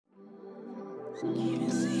If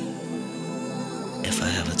I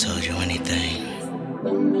ever told you anything,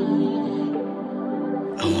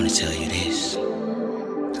 I want to tell you this.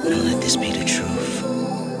 And let this be the truth,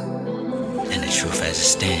 and the truth as it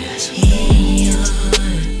stands. Hear your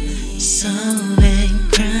soul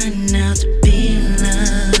and crying out to be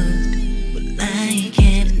loved, but I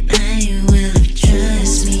can't deny will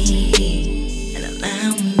trust me and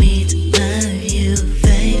allow me to love you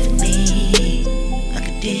faithfully,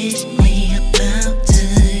 unconditionally about to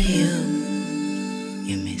you.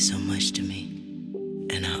 You mean so much to me,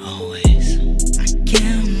 and I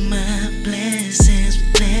count my blessings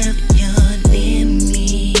whenever you're near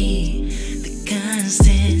me. The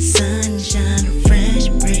constant sunshine, a fresh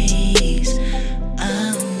breeze.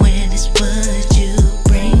 Oh, when it's what you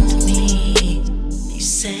bring to me. You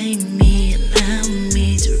save me, allow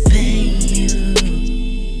me to repay you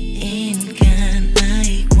in kind,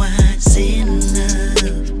 likewise in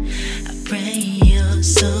love. I pray your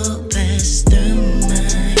soul passes through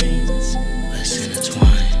mine. Let's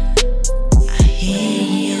intertwine.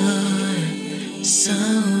 Hear your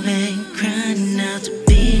soul and crying out to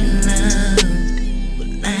be loved, but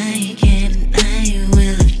I can't deny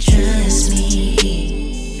will trust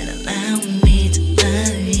me and allow me to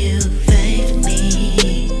love you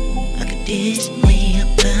faithfully, unconditionally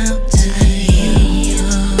about to hear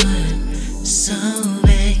your soul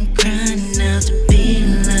and crying out to be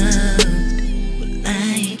loved, but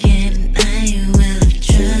I can't deny will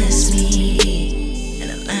trust me and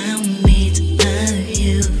allow me to love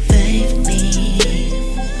you faithfully,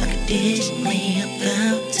 unconditionally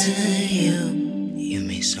about to you. You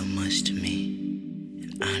mean so much to me,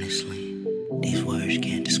 and honestly, these words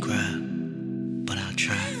can't describe, but I'll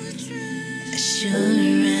try. As sure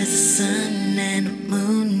as the sun and the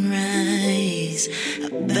moon rise,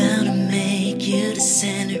 I'm about to make you the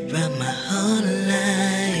center of my whole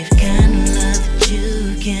life. Kind of love that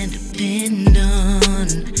you can depend on.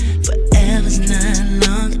 Forever's not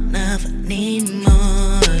long enough, I need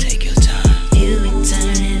more. Take your time. You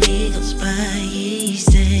eternity goes by each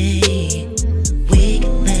day. We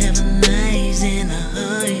can live our lives in a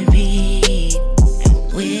heartbeat,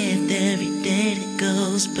 and with every day that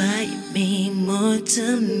goes by, you mean more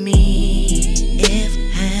to me. If I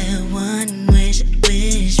had one wish, I'd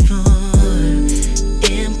wish for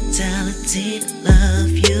immortality, to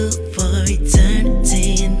love you for eternity.